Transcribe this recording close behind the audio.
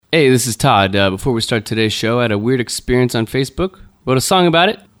Hey, this is Todd. Before we start today's show, I had a weird experience on Facebook. Wrote a song about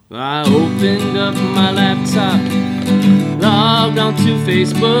it. I opened up my laptop, logged onto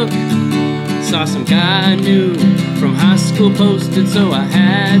Facebook, saw some guy I knew from high school posted, so I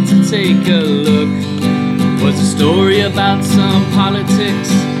had to take a look. Was a story about some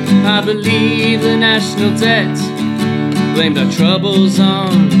politics, I believe the national debt, blamed our troubles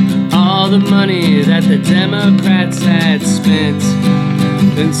on all the money that the Democrats had spent.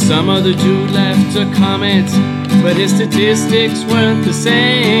 Then some other dude left a comment, but his statistics weren't the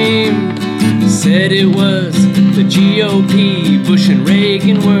same. Said it was the GOP, Bush and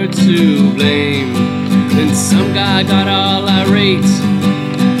Reagan were to blame. Then some guy got all irate,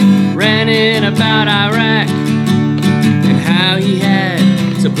 ranting about Iraq and how he had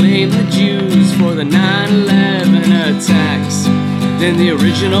to blame the Jews for the 9/11 attacks. Then the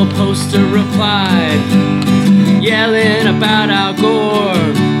original poster replied, yelling about Al Gore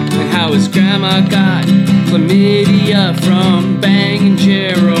and how his grandma got chlamydia from banging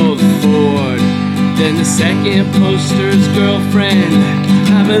Gerald Ford. Then the second poster's girlfriend,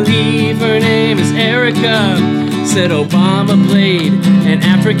 I believe her name is Erica, said Obama played an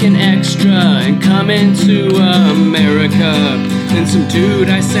African extra in Coming to America. Then some dude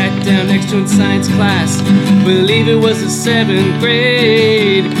I sat down next to in science class, believe it was the 7th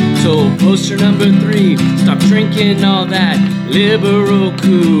grade, told poster number 3, stop drinking all that liberal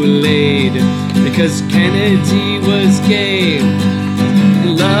Kool-Aid, because Kennedy was gay,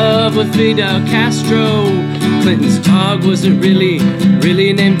 in love with Fidel Castro. Clinton's dog wasn't really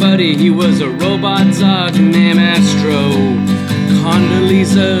named Buddy, he was a robot dog named Astro.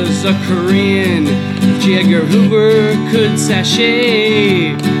 Condoleezza's a Korean, J. Edgar Hoover could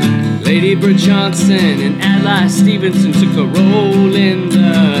sashay. Lady Bird Johnson and Adlai Stevenson took a roll in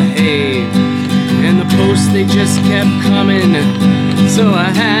the hay. And the posts, they just kept coming, so I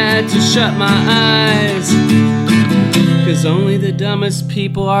had to shut my eyes, 'cause only the dumbest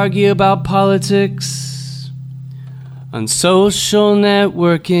people argue about politics on social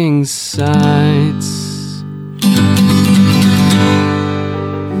networking sites.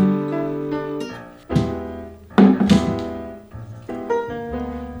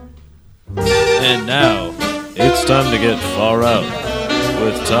 And now, it's time to get far out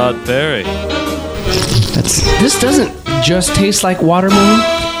with Todd Perry. This doesn't just taste like watermelon.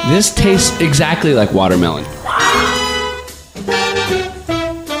 This tastes exactly like watermelon.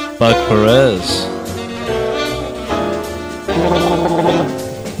 Buck Perez.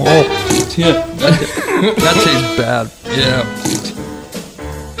 Oh, yeah, that tastes bad. Yeah.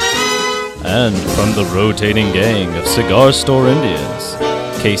 And from the rotating gang of Cigar Store Indians,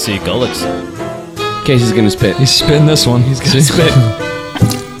 Casey Gullickson. Casey's gonna spit. He's spitting this one. He's gonna spit.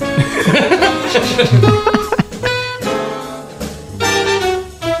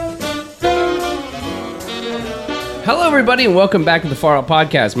 Hello, everybody, and welcome back to the Far Out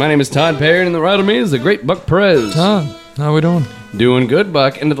Podcast. My name is Todd Perry, and to the right of me is the great Buck Perez. Todd, how we doing? Doing good,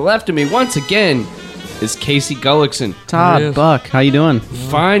 Buck. And to the left of me, once again, is Casey Gullickson. Todd, Buck, how you doing?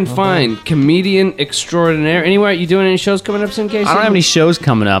 Fine. Comedian extraordinaire. Anywhere, you doing any shows coming up soon, Casey? I don't have any shows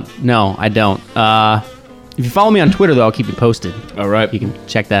coming up. No, I don't. If you follow me on Twitter, though, I'll keep you posted. All right. You can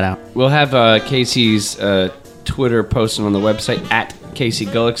check that out. We'll have Casey's Twitter posted on the website at Casey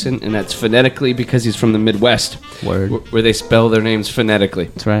Gullickson, and that's phonetically because he's from the Midwest. Word. Where they spell their names phonetically.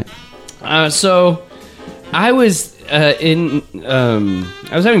 That's right. So I was I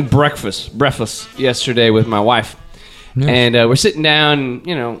was having breakfast yesterday with my wife, and we're sitting down,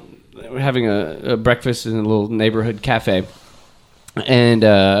 we're having a breakfast in a little neighborhood cafe, and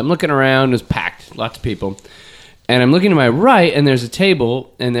I'm looking around. It's packed, lots of people, and I'm looking to my right, and there's a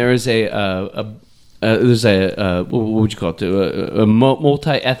table, and there is there's a what would you call it? A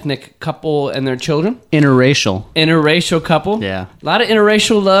multi-ethnic couple and their children. Interracial couple. Yeah. A lot of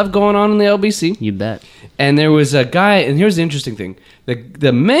interracial love going on in the LBC. You bet. And there was a guy, and here's the interesting thing: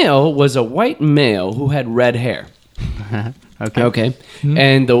 the male was a white male who had red hair. Okay. Mm-hmm.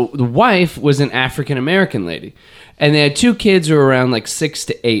 And the wife was an African American lady, and they had 2 kids who were around like 6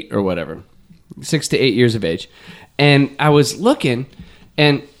 to 8 or whatever, 6 to 8 years of age. And I was looking,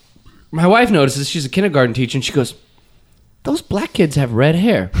 and my wife notices, she's a kindergarten teacher, and she goes, "Those black kids have red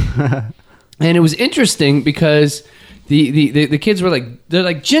hair." And it was interesting because the kids were they're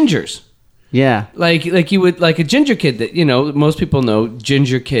like gingers. Yeah. Like you would, like a ginger kid that, most people know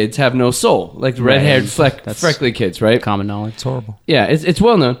ginger kids have no soul. Like red-haired, freckly kids, right? Common knowledge. It's horrible. Yeah, it's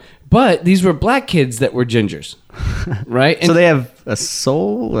well known. But these were black kids that were gingers, right? So they have a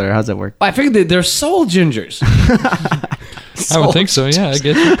soul, or how's that work? I figured that they're soul gingers. I would think so. Yeah, I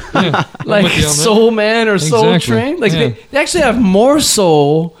get you. Yeah, I'm Like with you on that. Soul Man or Soul Exactly. Train. Like Yeah. they actually have more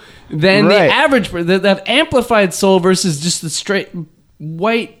soul than Right. the average. They have amplified soul versus just the straight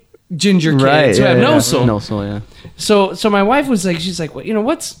white ginger kids Right. who Yeah, have yeah. no soul. No soul. Yeah. So my wife was like, she's like, well,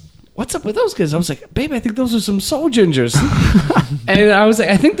 what's up with those kids? I was like, babe, I think those are some soul gingers. And I was like,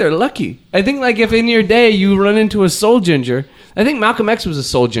 I think they're lucky. I think like if in your day you run into a soul ginger, I think Malcolm X was a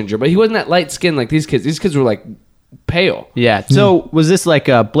soul ginger, but he wasn't that light skin like these kids. These kids were like pale. Yeah. So was this like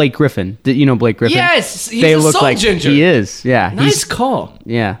Blake Griffin? Did you know Blake Griffin? Yes, he's They a look soul like ginger. he is. Yeah. Nice call.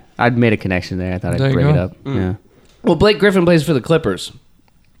 Yeah. I'd made a connection there. I thought There I'd you bring it go. up. Yeah. Well, Blake Griffin plays for the Clippers.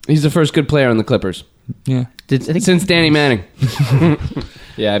 He's the first good player on the Clippers Yeah. I think since Danny Manning.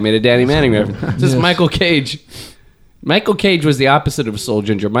 Yeah, I made a Danny Manning reference. This is Yes. Michael Cage. Michael Cage was the opposite of a soul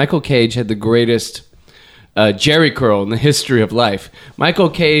ginger. Michael Cage had the greatest Jerry curl in the history of life. Michael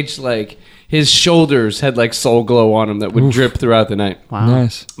Cage, like his shoulders had like soul glow on them that would drip throughout the night. Wow.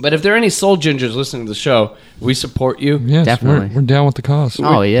 Nice. But if there are any soul gingers listening to the show, we support you. Yes, Definitely. We're down with the cause.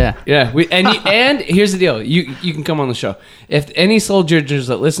 Oh yeah. Yeah, and here's the deal: you can come on the show. If any soul gingers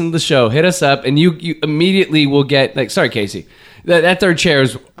that listen to the show hit us up, and you immediately will get like, sorry, Casey, that third chair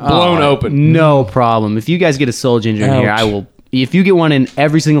is blown open. No problem. If you guys get a soul ginger in here, Ouch. I will. If you get one in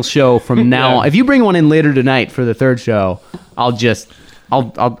every single show from now Yeah. on, if you bring one in later tonight for the third show, I'll be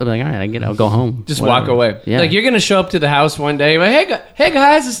like, all right, I'll go home. Just Whatever. walk away. Yeah. Like you're gonna show up to the house one day, like, hey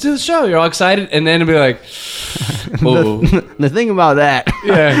guys, let's do the show. You're all excited, and then it'll be like, oh, The thing about that,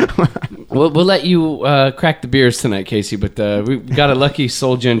 yeah. We'll let you crack the beers tonight, Casey. But we got a lucky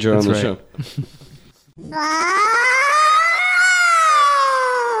soul ginger on the right. show.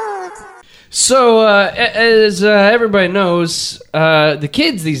 So, as everybody knows, the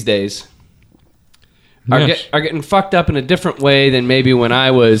kids these days Yes. are getting fucked up in a different way than maybe when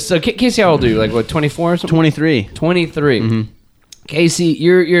I was. So, Casey, how old are you? Like what, 24 or something? 23. 23. Casey,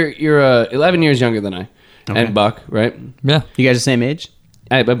 you're 11 years younger than I, and Buck, right? Yeah. You guys the same age?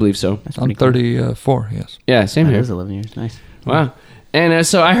 I believe so. I'm 34. Yes. Yeah, same That here. is 11 years. Nice. Wow. And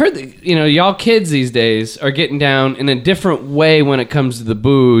so I heard that, y'all kids these days are getting down in a different way when it comes to the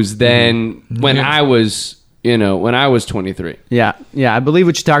booze than when Yeah. I was, when I was 23. Yeah, I believe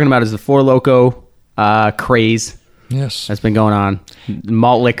what you're talking about is the Four Loko craze Yes. that's been going on.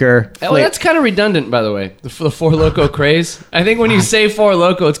 Malt liquor. Well, that's kind of redundant, by the way, the Four Loko craze. I think when you say Four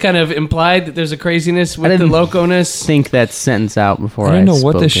Loko, it's kind of implied that there's a craziness with the didn't Loco-ness. think that sentence out before I didn't know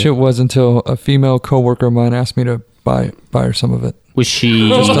what spoke this it. shit was until a female coworker of mine asked me to buy her some of it. Was she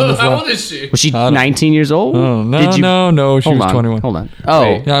How old is she? was she I don't- 19 years old? Oh no, Did you- no, she Hold was on, 21. Hold on. Oh,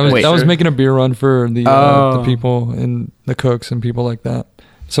 Wait. Yeah, wait. I was making a beer run for the Oh. people and the cooks and people like that.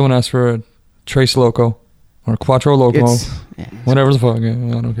 Someone asked for a Trace Loco or Quattro Loco, Yeah. whatever the fuck. I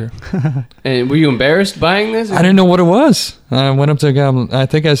don't care. And were you embarrassed buying this? I didn't know what it was. I went up to the guy. I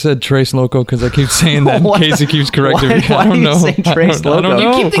think I said Trace Loco because I keep saying that. What? Casey keeps correcting Why- me. why I don't do you know. say Trace I don't Loco?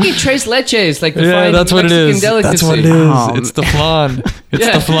 know. You keep thinking Tres Leches, like the Yeah, fine that's what it Mexican is. delicacy. That's what it is. Oh, It's the flan. It's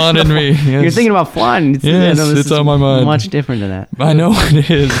Yeah. the flan in me. Yes. You're thinking about flan. Yes, this it's is on my mind. Much different than that. I know it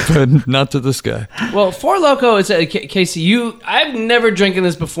is, but not to this guy. Well, Four Loko is Casey. I've never drinking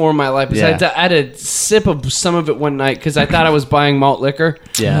this before in my life. Besides, Yeah. I had a sip of some of it one night because I thought I was buying malt liquor.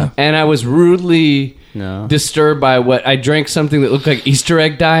 Yeah. And I was rudely No. disturbed by what I drank something that looked like Easter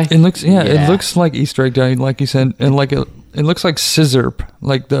egg dye. It looks, Yeah. it looks like Easter egg dye, like you said, and like it looks like scissor,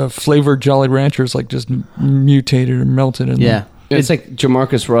 like the flavored Jolly Ranchers, like just mutated or melted in Yeah. It's like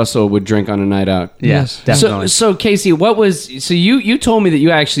Jamarcus Russell would drink on a night out. Yes. Definitely. So Casey, you told me that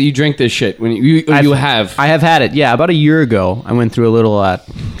you drink this shit when you have. I have had it. Yeah, about a year ago, I went through a little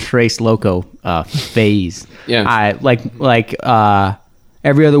Trace Loco phase. Yeah. I like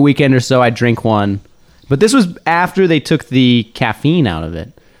every other weekend or so, I drink one. But this was after they took the caffeine out of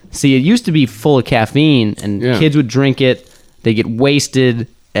it. See, it used to be full of caffeine, and Yeah. kids would drink it. They get wasted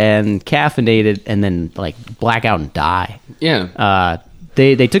and caffeinated, and then like black out and die. Yeah.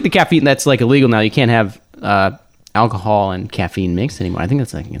 They took the caffeine. That's like illegal now. You can't have alcohol and caffeine mixed anymore. I think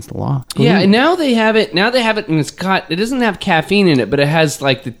that's like against the law. Yeah, and now they have it. And it doesn't have caffeine in it, but it has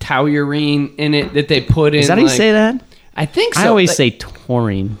like the taurine in it that they put in. Is that how you like- say that? I think so. I always Like, say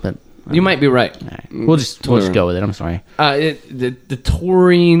taurine, but you might be right. all right. We'll just go with it. I'm sorry. The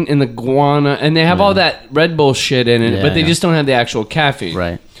taurine and the guana, and they have all that Red Bull shit in it, Yeah, but they yeah. just don't have the actual caffeine.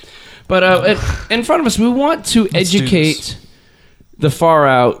 Right. But in front of us, we want to Let's do educate the far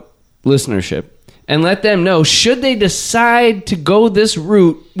out listenership and let them know, should they decide to go this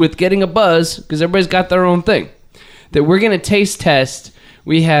route with getting a buzz, because everybody's got their own thing, that we're going to taste test.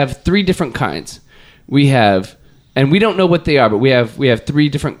 We have 3 different kinds. We have, and we don't know what they are, but we have 3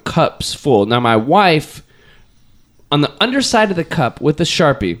 different cups full. Now, my wife on the underside of the cup with a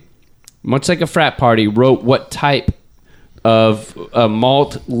Sharpie, much like a frat party, wrote what type of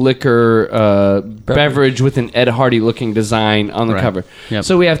malt liquor beverage with an Ed Hardy looking design on the cover. Yep.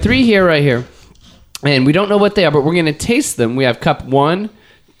 So we have 3 here, right here, and we don't know what they are, but we're going to taste them. We have cup 1,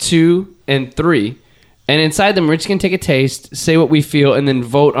 2, and 3. And inside them, we're just going to take a taste, say what we feel, and then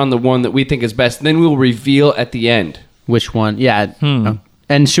vote on the one that we think is best. Then we'll reveal at the end. Which one? Yeah.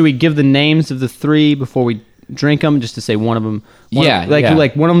 And should we give the names of the 3 before we drink them, just to say one of them?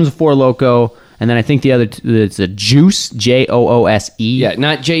 Like one of them's a Four Loko, and then I think the other it's a Juice, Joose. Yeah,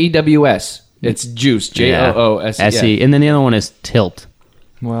 not Jews. It's Juice, Joose. Se. And then the other one is Tilt.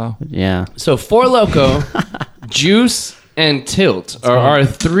 Wow. Yeah. So Four Loko, Juice, and Tilt are our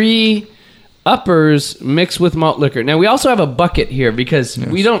 3 uppers mixed with malt liquor. Now we also have a bucket here because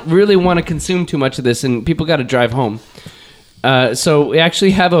we don't really want to consume too much of this, and people got to drive home. So we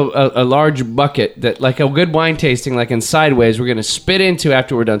actually have a large bucket that, like a good wine tasting, like in Sideways, we're going to spit into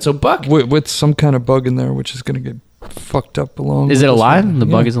after we're done. So Buck... With some kind of bug in there, which is going to get fucked up along. Is it alive? The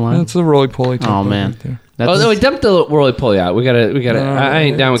bug is alive? It's a roly-poly type Oh, bug man. right there. Oh, we dumped the roly-poly out. We gotta. I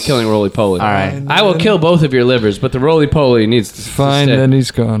ain't down with killing roly-poly. All right. I will kill both of your livers, but the roly-poly needs to Fine, stay. then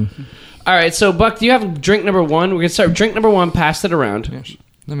he's gone. All right, so Buck, do you have drink number 1? We're gonna start with drink number 1. Pass it around. Yes.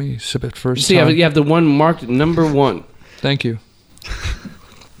 Let me sip it first. So you have the one marked number 1. Thank you.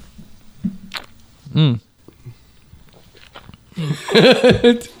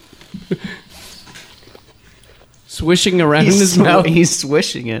 Swishing around in his mouth. He's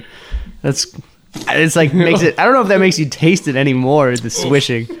swishing it. It's like makes it. I don't know if that makes you taste it anymore. The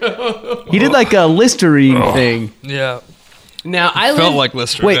swishing. He did like a Listerine thing. Yeah. Now I Felt live.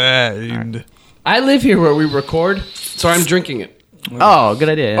 like Wait. I live here where we record, so I'm drinking it. Oh, good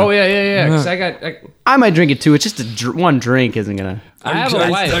idea. Oh yeah. Because I might drink it too. It's just one drink isn't gonna. I have a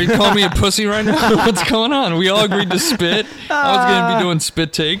wife. Are you calling me a pussy right now? What's going on? We all agreed to spit. I was going to be doing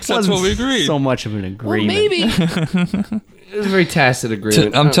spit takes. That's what we agreed. So much of an agreement. Maybe. It was a very tacit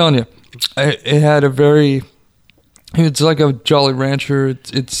agreement. I'm telling you, it had a very... It's like a Jolly Rancher.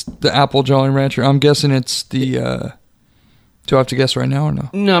 It's the apple Jolly Rancher. I'm guessing it's the... Do I have to guess right now or no?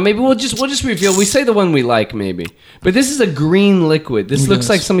 No, maybe we'll just reveal. We say the one we like, maybe. But this is a green liquid. This looks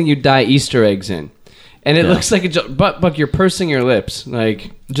like something you dye Easter eggs in. And it looks like Buck, you're pursing your lips.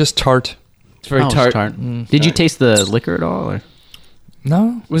 Like, just tart. it's very tart. Did you taste the liquor at all? Or?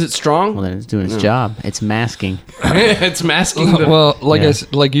 No. Was it strong? Well, then it's doing its job. It's masking. It's masking the... Well,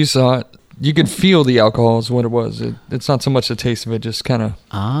 like you saw it, you could feel the alcohol is what it was. It's not so much the taste of it, just kind of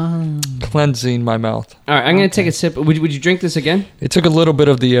cleansing my mouth. All right, I'm going to take a sip. Would you drink this again? It took a little bit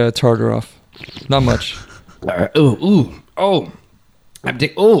of the tartar off. Not much. All right. Oh. Oh,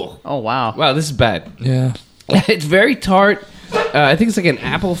 wow. Wow, this is bad. Yeah. It's very tart. I think it's like an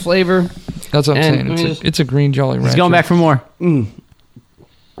apple flavor. That's what I'm saying. It's a green Jolly Rancher. He's going back for more. All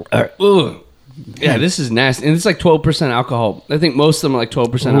right. Ooh. Yeah, this is nasty. And it's like 12% alcohol. I think most of them are like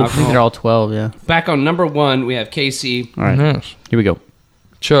 12% I think alcohol. they're all 12, yeah. Back on number 1, we have KC. All right. Yes. Here we go.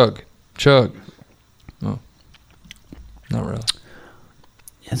 Chug. Oh. Not really.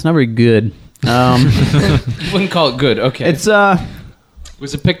 Yeah, it's not very good. Wouldn't call it good. Okay. It's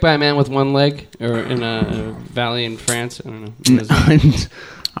Was it picked by a man with one leg, or in a valley in France? I don't know.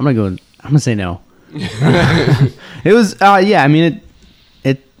 I'm gonna say no. It was yeah. I mean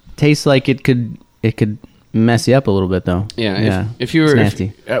it tastes like it could mess you up a little bit though. Yeah. If you were it's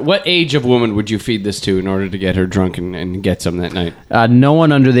nasty. At what age of woman would you feed this to in order to get her drunk and get some that night? No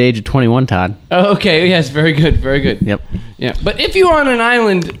one under the age of 21, Todd. Oh, okay. Yes. Very good. Very good. Yep. Yeah. But if you were on an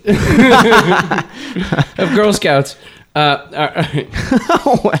island of Girl Scouts.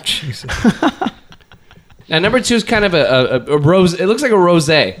 Oh, Jesus. Now number 2 is kind of a rose. It looks like a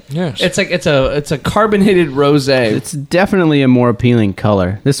rosé. Yes. It's like it's a carbonated rosé. It's definitely a more appealing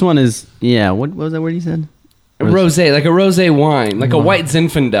color. This one is what was that word you said? A rosé, like a rosé wine, like a white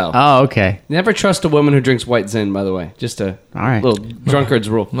Zinfandel. Oh, okay. Never trust a woman who drinks white Zin, by the way. Just a All right. little drunkard's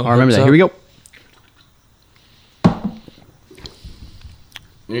rule. I'll remember that. Here we go.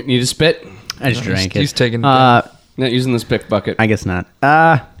 You need a spit? I just drank it. He's taking it. Not using the spit bucket. I guess not.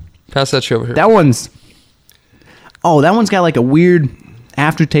 Pass that shit over here. That one's got like a weird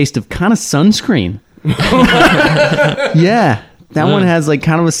aftertaste of kind of sunscreen. Yeah. That one has like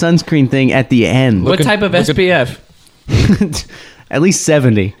kind of a sunscreen thing at the end. What type of SPF? At least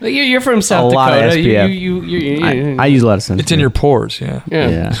 70. You're from South A lot Dakota. of SPF. I use a lot of sunscreen. It's in your pores, yeah.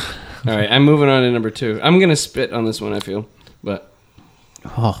 Yeah. All right, I'm moving on to number 2. I'm going to spit on this one, I feel. But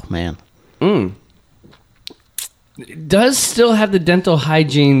Oh, man. It does still have the dental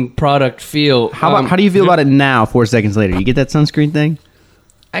hygiene product feel. How do you feel about it now, 4 seconds later? You get that sunscreen thing?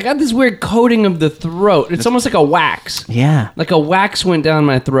 I got this weird coating of the throat. It's almost like a wax. Yeah. Like a wax went down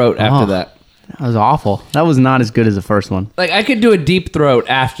my throat after that. That was awful. That was not as good as the first one. Like, I could do a deep throat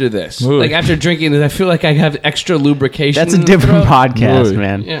after this. Ooh. Like, after drinking this, I feel like I have extra lubrication. That's a in the different throat. podcast, Ooh.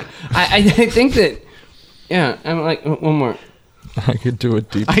 man. Yeah. I think that... Yeah, I'm like, one more. I could do a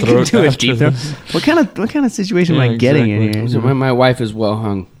deep throat. I can do a after deep throat. this. What kind of situation am Yeah, I getting in exactly. here? My wife is well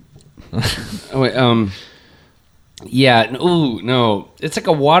hung. Oh, wait, yeah, ooh, no. It's like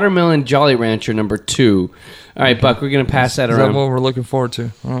a watermelon Jolly Rancher number 2. All right, Buck, we're going to pass that Is around. that what we're looking forward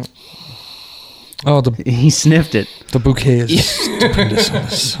to? All right. Oh, He sniffed it. the bouquet is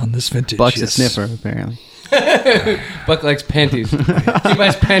stupendous on this vintage. Buck's a yes. sniffer, apparently. Buck likes panties. He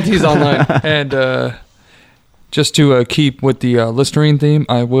buys panties online. And just to keep with the Listerine theme,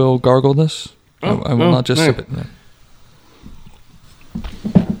 I will gargle this. I will not just nice. sip it. No.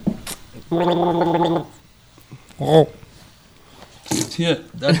 Oh. Yeah,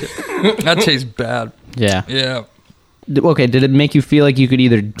 that tastes bad. Yeah. Yeah. Okay, did it make you feel like you could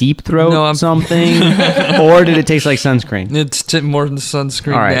either deep throat something, or did it taste like sunscreen? It's more than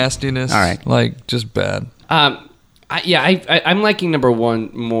sunscreen All right. nastiness. All right. Like, just bad. I'm liking number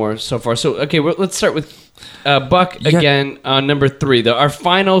 1 more so far. So, okay, let's start with Buck again on number 3. Our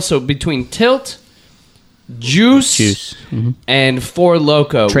final, so between Tilt, Juice. And Four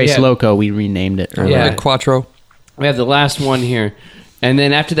Loko. Trace Loko, we renamed it earlier. Yeah. Like Quattro. We have the last one here. And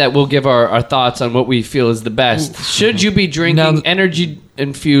then after that, we'll give our thoughts on what we feel is the best. Should you be drinking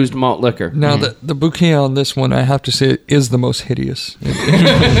energy-infused malt liquor? Now, the bouquet on this one, I have to say, is the most hideous.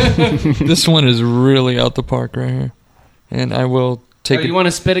 This one is really out the park right here. And I will take it. You want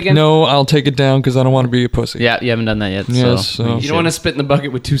to spit again? No, I'll take it down because I don't want to be a pussy. Yeah, you haven't done that yet. Yes, so You don't want to spit in the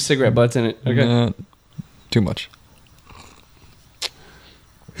bucket with 2 cigarette butts in it. Okay. Too much.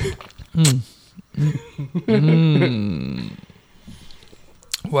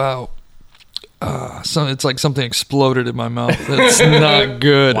 Wow. So it's like something exploded in my mouth. That's not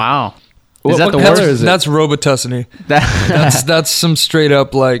good. Wow. Is that the that's, word? Or is it? That's Robitussin. That's some straight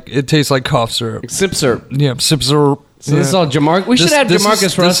up, like, it tastes like cough syrup. Sip syrup. Yeah, sip syrup. So this is all Jamarcus. We should have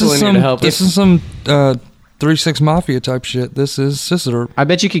Jamarcus Russell in here to help This us. is some 3-6 Mafia type shit. This is syrup. I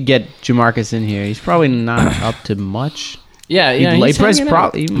bet you could get Jamarcus in here. He's probably not up to much. Yeah. He might This be a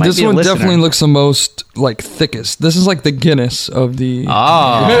one listener. definitely looks the most, like, thickest. This is like the Guinness of the...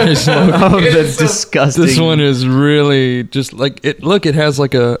 Oh, the disgusting. This one is really just like it. Look, it has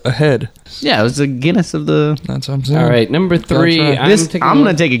like a head. Yeah, it was the Guinness of the. That's what I'm saying. All right, number 3. That's right. I'm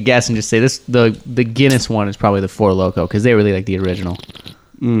gonna take a guess and just say this: the Guinness one is probably the Four Loko because they really like the original.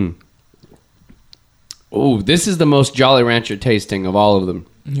 Oh, this is the most Jolly Rancher tasting of all of them.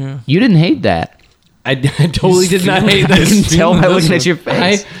 Yeah. You didn't hate that. I totally did not hate I can this. tell by looking one. at your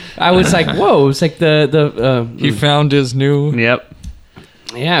face. I was like, whoa! It's like the He found his new. Yep.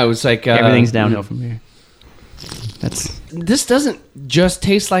 yeah. It was like Everything's downhill from here. This doesn't just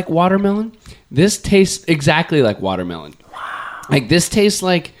taste like watermelon. This tastes exactly like watermelon. Wow. Like this tastes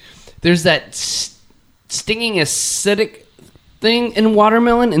like there's that stinging acidic thing in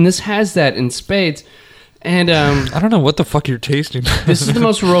watermelon, and this has that in spades. And I don't know what the fuck you're tasting. this is the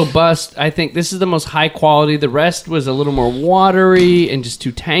most robust. I think this is the most high quality. The rest was a little more watery and just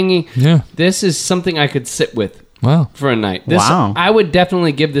too tangy. Yeah. This is something I could sit with Wow. for a night. This, Wow. I would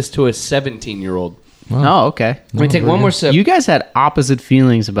definitely give this to a 17-year-old. Oh, okay. Let me take one more sip. You guys had opposite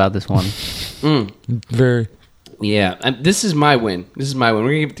feelings about this one. Very. Yeah, this is my win. We're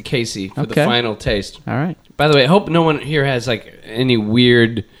gonna give it to Casey for the Okay. final taste. All right. By the way, I hope no one here has like any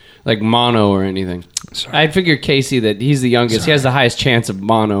weird like mono or anything. Sorry. I figure Casey that he's the youngest. He has the highest chance of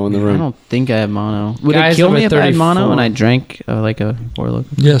mono in the I room. don't think I have mono. Would Guys it kill over me if I had mono 34. and I drank like a Four Loko?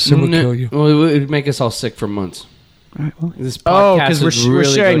 Yes, it will kill you. Well, it would make us all sick for months. All right. Well. This Oh, podcast because would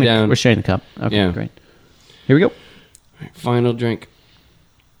really sharing go down. we're sharing the cup. Okay, Yeah. great. Here we go. Final drink.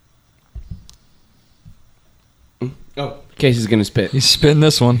 Oh, Casey's gonna spit. He's spitting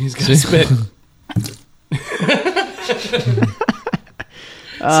this one. He's gonna spit.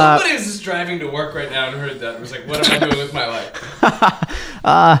 Somebody was just driving to work right now and heard that and was like, what am I doing with my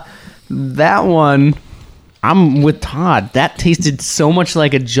life? That one, I'm with Todd. That tasted so much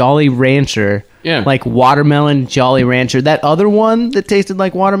like a Jolly Rancher. Yeah. Like watermelon Jolly Rancher. That other one that tasted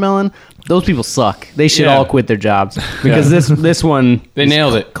like watermelon, those people suck. They should Yeah. all quit their jobs. Because this one They is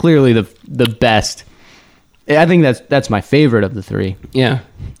nailed it. Clearly the best. I think that's my favorite of the three. Yeah.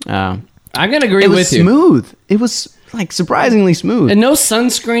 Um, I'm gonna agree it with was you. smooth. It was like surprisingly smooth. And no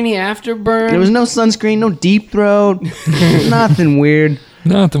sunscreeny afterburn. There was no sunscreen, no deep throat, nothing weird.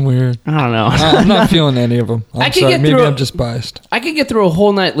 Nothing weird. I don't know. I'm not feeling any of them. I I'm could sorry. get Maybe through I'm it. just biased. I could get through a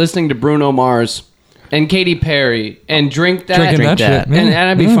whole night listening to Bruno Mars and Katy Perry and drink that. Drinking that shit, man. And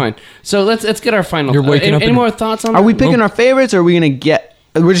that'd be fine. So let's get our final. You're waking up any more thoughts on that? Are we picking our favorites, or are we going to get...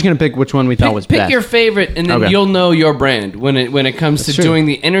 We're just going to pick which one we thought was pick best. Pick your favorite, and then you'll know your brand when it comes to doing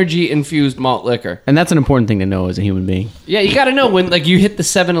the energy-infused malt liquor. And that's an important thing to know as a human being. Yeah, you got to know when like you hit the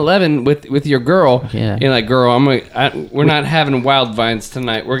 7-Eleven with your girl. Yeah. You're like, girl, we're not having wild vines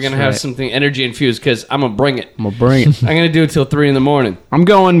tonight. We're going to have something energy-infused because I'm going to bring it. I'm going to bring it. I'm going to do it till 3 in the morning. I'm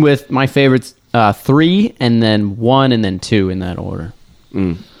going with my favorites 3, and then 1, and then 2 in that order.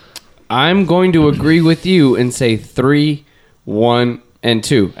 I'm going to agree with you and say 3, 1, and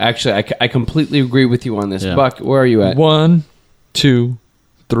 2. Actually, I completely agree with you on this. Yeah. Buck, where are you at? 1, 2,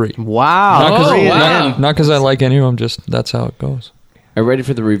 3. Wow. Not because I like any of them, just that's how it goes. Are you ready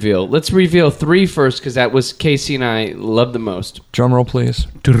for the reveal? Let's reveal 3 first because that was Casey and I loved the most. Drum roll, please.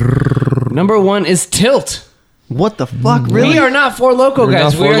 Number 1 is Tilt. What the fuck? Really? We are not Four Loko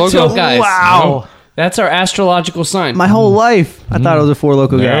guys. We are Tilt guys. Wow. That's our astrological sign. My whole life, I thought it was a Four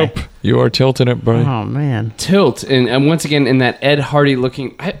Loko guy. Nope. You are tilting it, buddy. Oh, man. Tilt. And once again, in that Ed Hardy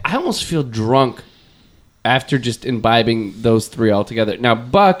looking... I almost feel drunk after just imbibing those 3 all together. Now,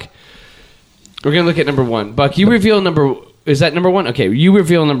 Buck, we're going to look at number 1. Buck, you reveal number... Is that number 1? Okay, you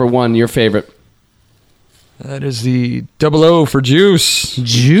reveal number 1, your favorite. That is the 00 for Juice.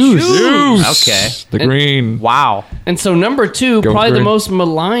 Juice. Okay. The green. Wow. And so number 2, Go probably the green. most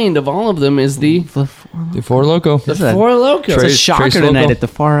maligned of all of them, is the The Four Loko. Four Loko. It's a shocker Trace tonight Loko. at the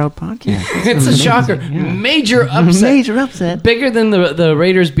Far Out Podcast. It's a shocker. Major upset. Major upset. Bigger than the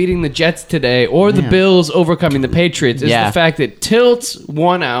Raiders beating the Jets today or the Man. Bills overcoming the Patriots is Yeah. the fact that Tilt's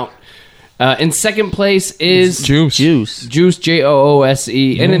won out. In second place is Juice. Juice. Juice, Joose.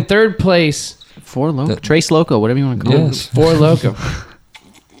 And in third place, Four Loko. Trace Loko, whatever you want to call it. Yes. Four Loko.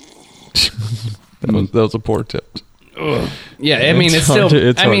 That was a poor tip. Yeah, I mean, it's hard still. to-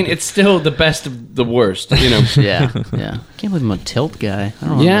 it's I mean, hard. it's still the best of the worst. You know. Yeah. Can't believe I'm a tilt guy. I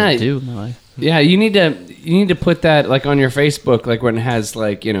don't know Yeah. what to do in my life. Yeah, you need to put that like on your Facebook, like when it has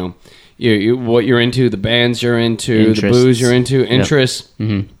like you what you're into, the bands you're into, the Interests. booze you're into, interests.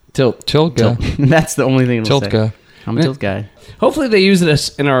 Mm-hmm. Tilt. Tilt guy. That's the only thing it'll Tilt say. guy. I'm a tilt guy. Hopefully they use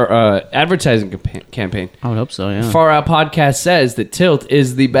this in our advertising campaign. I would hope so, yeah. Far Out Podcast says that Tilt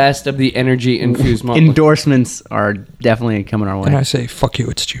is the best of the energy infused malt. Endorsements are definitely coming our And I way. say, fuck you,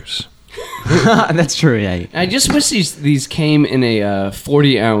 it's Juice. That's true, yeah. I just wish these came in a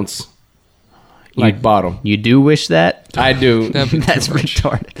 40 ounce bottle. You do wish that? I do. That'd be That's too much.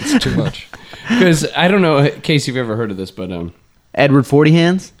 retarded. It's too much. Because I don't know, Casey, if you've ever heard of this, but Edward 40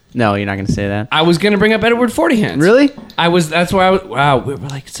 Hands? No, you're not going to say that. I was going to bring up Edward 40 Hands. Really? That's why I was, wow, we're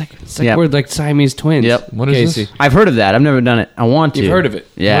like, it's like Yep. we're like Siamese twins. Yep. What is Casey. this? I've heard of that. I've never done it. I want to. You've heard of it?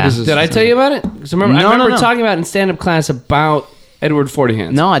 Yeah. What is this? Did I tell you about it? 'Cause I remember No. talking about it in stand-up class about Edward 40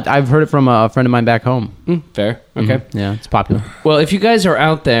 Hands. No, I've heard it from a friend of mine back home. Fair. Okay. Yeah, it's popular. Well, if you guys are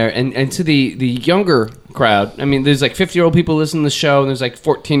out there and to the younger crowd, I mean, there's like 50-year-old people listening to the show, and there's like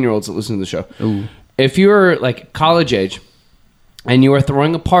 14-year-olds that listen to the show. Ooh. If you're like college age and you are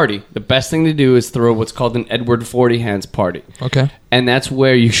throwing a party, the best thing to do is throw what's called an Edward 40 Hands party. Okay. And that's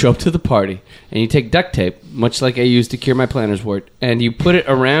where you show up to the party and you take duct tape, much like I used to cure my planner's wart, and you put it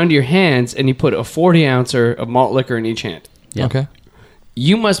around your hands and you put a 40-ouncer of malt liquor in each hand. Yep. Okay.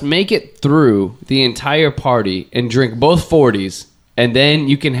 You must make it through the entire party and drink both 40s, and then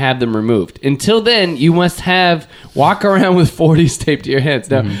you can have them removed. Until then, you must walk around with 40s taped to your hands.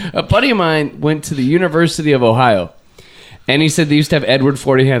 Now, a buddy of mine went to the University of Ohio, and he said they used to have Edward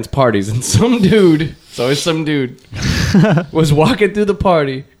 40 Hands parties, and some dude, it's always some dude, was walking through the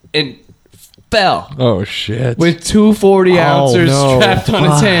party and fell Oh, shit. with 2 40-ouncers no. strapped on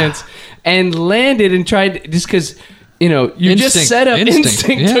his hands and landed and tried, just because, you just Instinct. set up,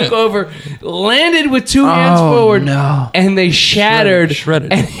 instinct Yeah. took over, landed with 2 hands forward, and they shattered.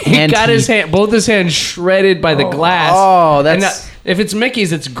 Shredded. And he And got he- both his hands shredded by the glass. Oh, And that's- if it's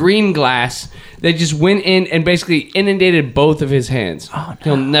Mickey's, it's green glass. They just went in and basically inundated both of his hands. Oh, no.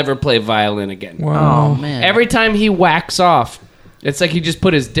 He'll never play violin again. Wow. Oh, man. Every time he whacks off, it's like he just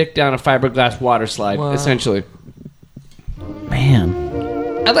put his dick down a fiberglass water slide, Wow. essentially. Man.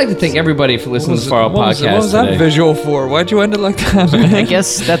 I'd like to thank everybody for listening to the Far Out What Podcast was that today. visual for? Why'd you end it like that, man? I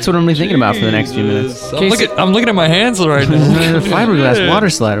guess that's what I'm really thinking about for the next few minutes. I'm looking at my hands right now. Fiberglass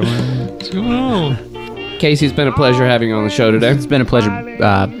water slider. What's going on? Casey, it's been a pleasure having you on the show today. It's been a pleasure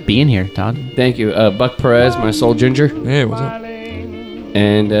being here, Todd. Thank you. Buck Perez, my soul ginger. Hey, what's up?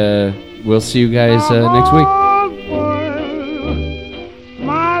 And we'll see you guys next week.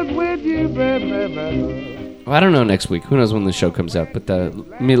 Well, I don't know next week. Who knows when the show comes out? But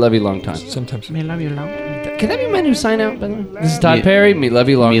me love you long time. Sometimes. I love you, love. Can that be my new sign out, by the way? This is Todd Perry. Me love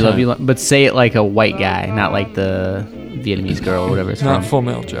you long time. Love you but say it like a white guy, not like the Vietnamese girl or whatever it's Not from. Full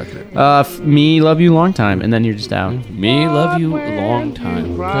Metal Jacket. Me love you long time, and then you're just out. Me love you long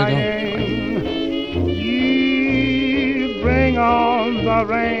time. Bring on the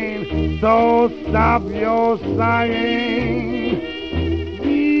rain, so stop your sighing.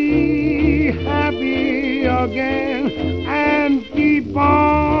 Be happy again and keep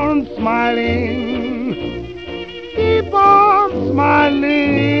on smiling. Keep on smiling.